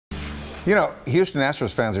You know, Houston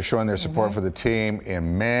Astros fans are showing their support for the team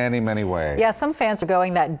in many, many ways. Yeah, some fans are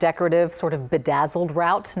going that decorative, sort of bedazzled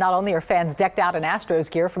route. Not only are fans decked out in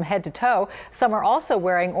Astros gear from head to toe, some are also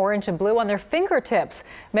wearing orange and blue on their fingertips.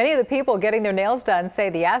 Many of the people getting their nails done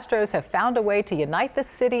say the Astros have found a way to unite the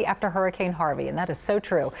city after Hurricane Harvey, and that is so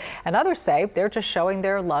true. And others say they're just showing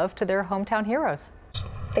their love to their hometown heroes.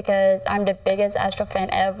 Because I'm the biggest Astro fan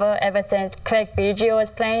ever since Craig Biggio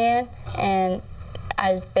was playing, and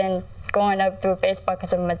I've been going up through baseball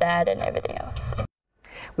because of my dad and everything else.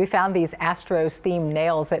 We found these Astros-themed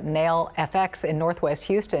nails at Nail FX in Northwest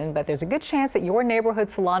Houston, but there's a good chance that your neighborhood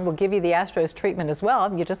salon will give you the Astros treatment as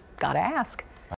well. You just gotta ask.